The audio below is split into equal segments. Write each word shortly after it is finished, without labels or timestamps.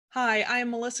Hi, I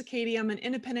am Melissa Cady. I'm an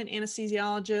independent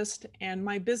anesthesiologist, and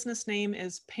my business name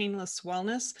is Painless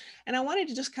Wellness. And I wanted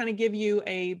to just kind of give you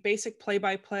a basic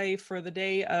play-by-play for the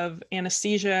day of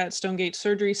anesthesia at Stonegate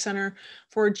Surgery Center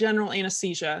for general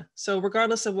anesthesia. So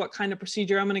regardless of what kind of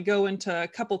procedure, I'm going to go into a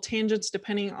couple tangents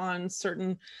depending on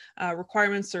certain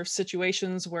requirements or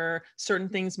situations where certain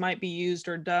things might be used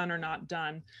or done or not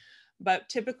done. But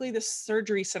typically the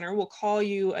surgery center will call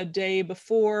you a day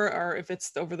before, or if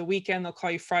it's over the weekend, they'll call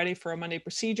you Friday for a Monday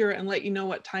procedure and let you know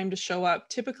what time to show up.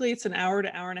 Typically it's an hour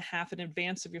to hour and a half in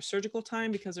advance of your surgical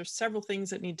time because there's several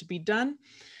things that need to be done.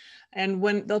 And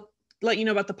when they'll let you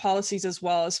know about the policies as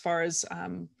well, as far as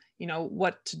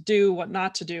what to do, what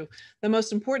not to do. The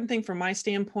most important thing from my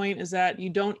standpoint is that you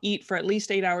don't eat for at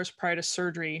least 8 hours prior to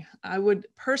surgery. I would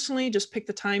personally just pick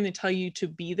the time they tell you to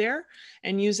be there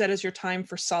and use that as your time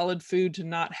for solid food to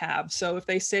not have. So if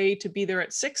they say to be there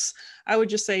at 6, I would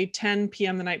just say 10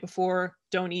 p.m. the night before.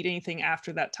 Don't eat anything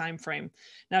after that time frame.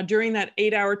 Now, during that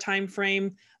 8-hour time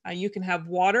frame, you can have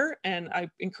water, and I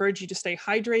encourage you to stay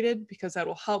hydrated because that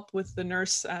will help with the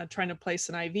nurse trying to place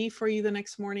an IV for you the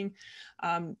next morning.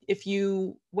 If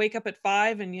you wake up at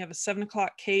 5 and you have a 7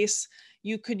 o'clock case,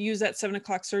 you could use that 7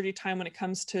 o'clock surgery time when it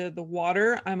comes to the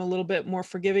water. I'm a little bit more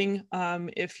forgiving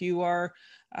if you are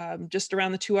just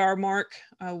around the 2-hour mark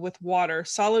with water.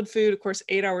 Solid food, of course,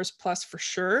 8 hours plus for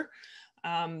sure.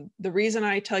 The reason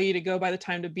I tell you to go by the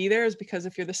time to be there is because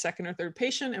if you're the second or third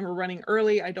patient and we're running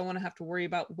early, I don't want to have to worry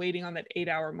about waiting on that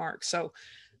 8-hour mark. So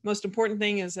most important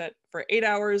thing is that for 8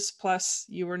 hours plus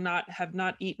you have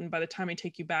not eaten by the time I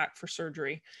take you back for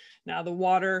surgery. Now the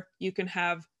water you can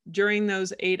have during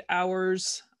those 8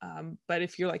 hours. But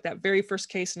if you're like that very first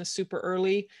case and is super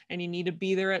early and you need to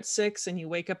be there at 6 and you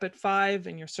wake up at 5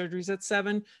 and your surgery's at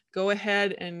 7, go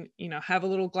ahead and have a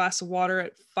little glass of water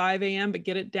at 5 a.m. but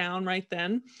get it down right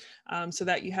then so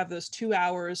that you have those 2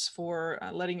 hours for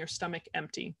letting your stomach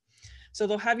empty. So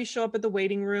they'll have you show up at the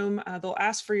waiting room. They'll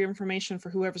ask for your information for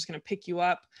whoever's going to pick you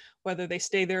up, whether they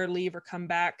stay there, leave, or come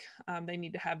back. They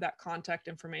need to have that contact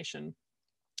information.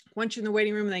 Once you're in the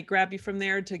waiting room, they grab you from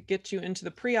there to get you into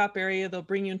the pre-op area. They'll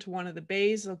bring you into one of the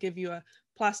bays. They'll give you a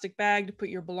plastic bag to put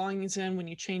your belongings in when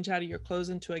you change out of your clothes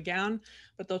into a gown,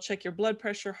 but they'll check your blood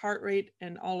pressure, heart rate,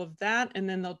 and all of that. And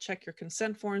then they'll check your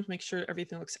consent forms, make sure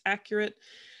everything looks accurate.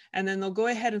 And then they'll go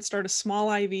ahead and start a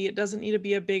small IV. It doesn't need to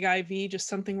be a big IV, just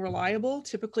something reliable.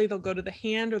 Typically they'll go to the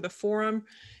hand or the forearm.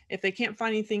 If they can't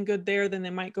find anything good there, then they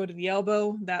might go to the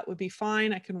elbow. That would be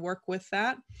fine. I can work with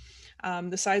that.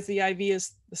 The size of the IV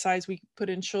is the size we put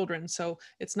in children. So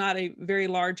it's not a very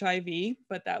large IV,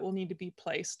 but that will need to be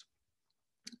placed.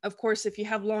 Of course, if you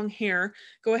have long hair,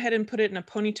 go ahead and put it in a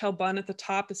ponytail bun at the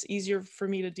top. It's easier for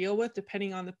me to deal with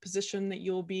depending on the position that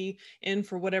you'll be in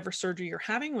for whatever surgery you're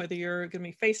having, whether you're going to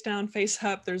be face down, face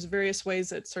up. There's various ways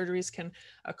that surgeries can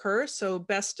occur. So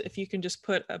best if you can just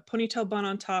put a ponytail bun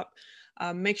on top.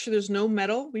 Make sure there's no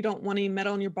metal. We don't want any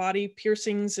metal in your body.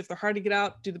 Piercings, if they're hard to get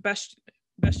out, do the best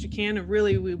you can. And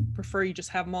really, we prefer you just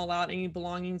have them all out. Any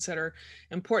belongings that are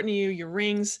important to you, your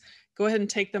rings, go ahead and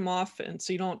take them off, and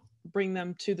so you don't bring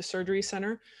them to the surgery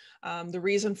center. The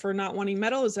reason for not wanting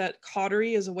metal is that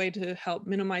cautery is a way to help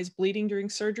minimize bleeding during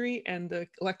surgery, and the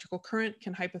electrical current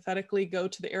can hypothetically go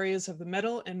to the areas of the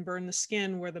metal and burn the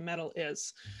skin where the metal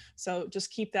is. So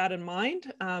just keep that in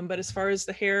mind. But as far as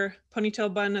the hair,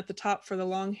 ponytail bun at the top for the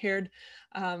long-haired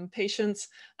patients.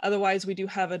 Otherwise, we do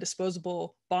have a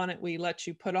disposable bonnet we let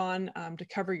you put on to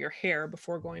cover your hair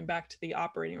before going back to the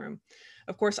operating room.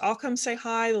 Of course, I'll come say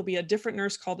hi. There'll be a different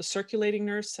nurse called a circulating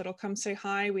nurse that'll come say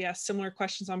hi. We ask similar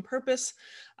questions on purpose,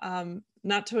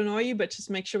 not to annoy you, but just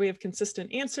make sure we have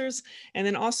consistent answers. And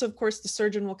then also, of course, the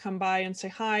surgeon will come by and say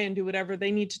hi and do whatever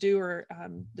they need to do or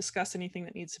discuss anything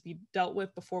that needs to be dealt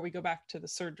with before we go back to the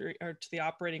surgery or to the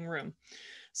operating room.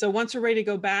 So once we're ready to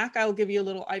go back, I'll give you a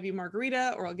little IV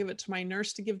margarita, or I'll give it to my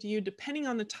nurse to give to you, depending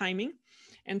on the timing.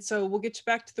 And so we'll get you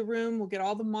back to the room. We'll get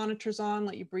all the monitors on,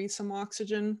 let you breathe some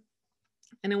oxygen.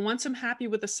 And then once I'm happy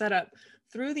with the setup,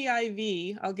 through the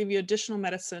IV, I'll give you additional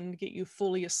medicine to get you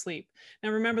fully asleep. Now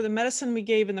remember, the medicine we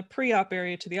gave in the pre-op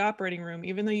area to the operating room,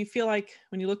 even though you feel like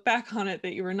when you look back on it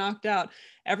that you were knocked out,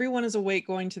 everyone is awake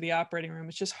going to the operating room.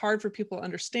 It's just hard for people to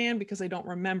understand because they don't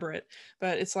remember it.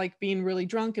 But it's like being really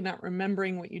drunk and not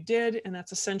remembering what you did. And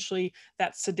that's essentially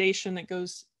that sedation that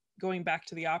goes going back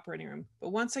to the operating room. But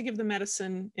once I give the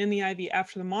medicine in the IV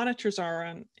after the monitors are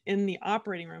on in the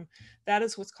operating room, that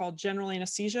is what's called general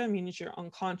anesthesia, means you're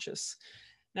unconscious.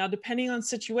 Now, depending on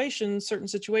situations, certain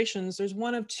situations, there's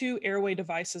one of two airway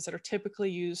devices that are typically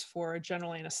used for a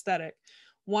general anesthetic.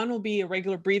 One will be a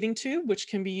regular breathing tube, which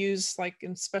can be used like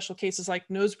in special cases like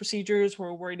nose procedures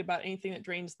where we're worried about anything that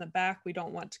drains in the back. We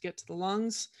don't want to get to the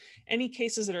lungs. Any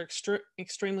cases that are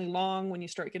extremely long, when you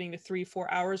start getting to 3-4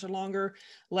 hours or longer,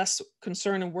 less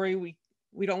concern and worry.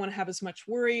 We don't want to have as much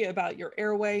worry about your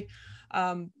airway.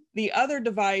 The other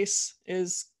device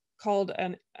is called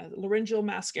a laryngeal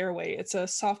mask airway. It's a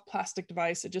soft plastic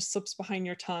device. It just slips behind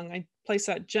your tongue. I place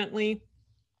that gently,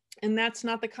 and that's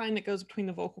not the kind that goes between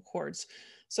the vocal cords.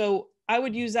 So I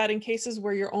would use that in cases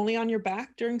where you're only on your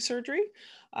back during surgery,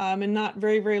 and not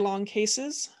very, very long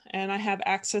cases, and I have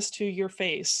access to your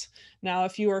face. Now,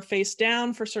 if you are face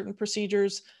down for certain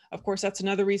procedures, of course, that's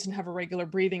another reason to have a regular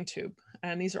breathing tube.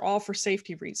 And these are all for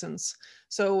safety reasons.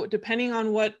 So depending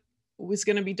on what was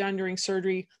going to be done during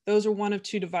surgery, those are one of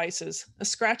two devices. A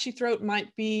scratchy throat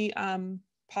might be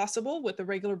possible with a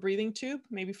regular breathing tube,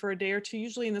 maybe for a day or two,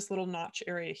 usually in this little notch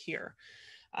area here.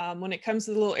 When it comes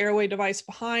to the little airway device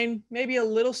behind, maybe a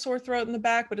little sore throat in the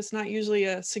back, but it's not usually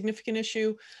a significant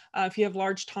issue. If you have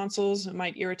large tonsils, it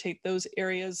might irritate those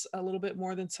areas a little bit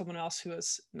more than someone else who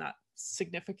has not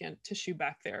significant tissue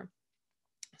back there.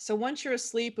 So once you're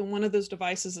asleep and one of those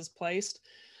devices is placed,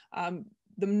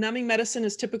 the numbing medicine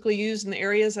is typically used in the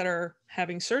areas that are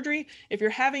having surgery. If you're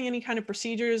having any kind of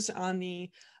procedures on the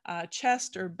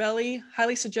chest or belly,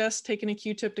 highly suggest taking a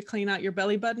Q-tip to clean out your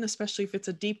belly button, especially if it's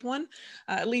a deep one,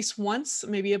 at least once,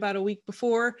 maybe about a week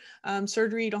before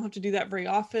surgery. You don't have to do that very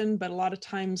often, but a lot of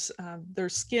times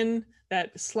there's skin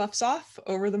that sloughs off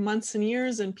over the months and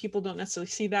years, and people don't necessarily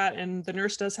see that, and the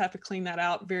nurse does have to clean that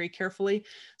out very carefully.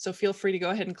 So feel free to go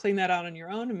ahead and clean that out on your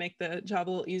own and make the job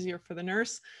a little easier for the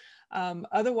nurse.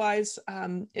 Otherwise,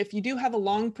 if you do have a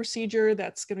long procedure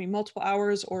that's going to be multiple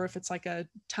hours, or if it's like a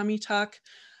tummy tuck,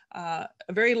 a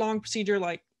very long procedure,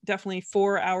 like definitely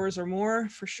 4 hours or more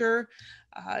for sure.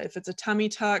 If it's a tummy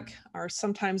tuck, or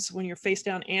sometimes when you're face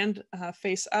down and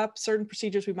face up, certain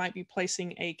procedures we might be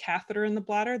placing a catheter in the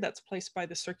bladder that's placed by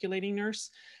the circulating nurse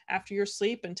after your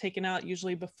sleep and taken out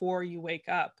usually before you wake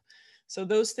up. So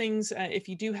those things, if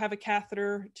you do have a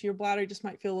catheter to your bladder, you just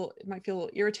might feel a little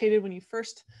irritated when you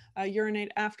first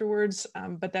urinate afterwards,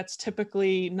 but that's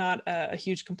typically not a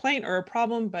huge complaint or a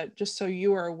problem, but just so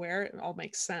you are aware, it all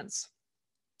makes sense.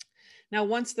 Now,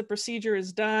 once the procedure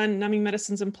is done, numbing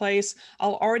medicine's in place,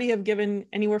 I'll already have given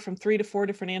anywhere from 3 to 4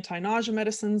 different anti-nausea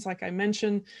medicines, like I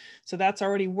mentioned. So that's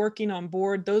already working on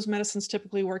board. Those medicines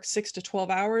typically work 6 to 12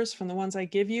 hours from the ones I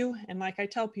give you. And like I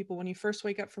tell people, when you first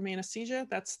wake up from anesthesia,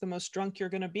 that's the most drunk you're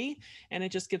going to be, and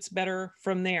it just gets better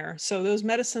from there. So those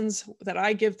medicines that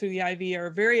I give through the IV are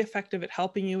very effective at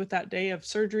helping you with that day of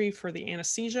surgery for the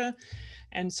anesthesia.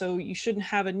 And so you shouldn't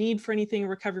have a need for anything in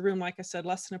recovery room. Like I said,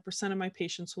 less than 1% of my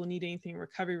patients will need anything in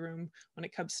recovery room when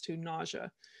it comes to nausea.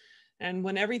 And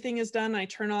when everything is done, I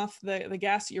turn off the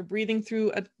gas that you're breathing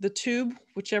through the tube,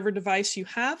 whichever device you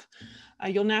have.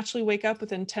 You'll naturally wake up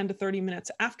within 10 to 30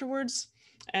 minutes afterwards.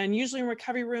 And usually in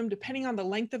recovery room, depending on the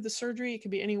length of the surgery, it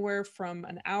can be anywhere from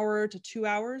an hour to 2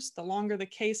 hours. The longer the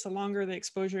case, the longer the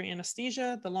exposure to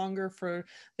anesthesia, the longer for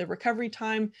the recovery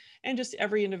time, and just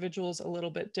every individual is a little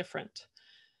bit different.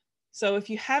 So if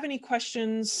you have any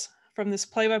questions from this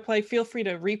play-by-play, feel free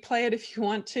to replay it if you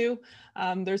want to.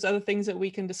 There's other things that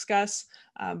we can discuss.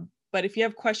 But if you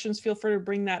have questions, feel free to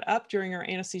bring that up during our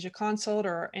anesthesia consult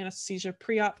or our anesthesia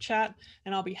pre-op chat,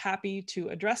 and I'll be happy to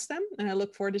address them. And I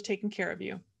look forward to taking care of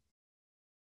you.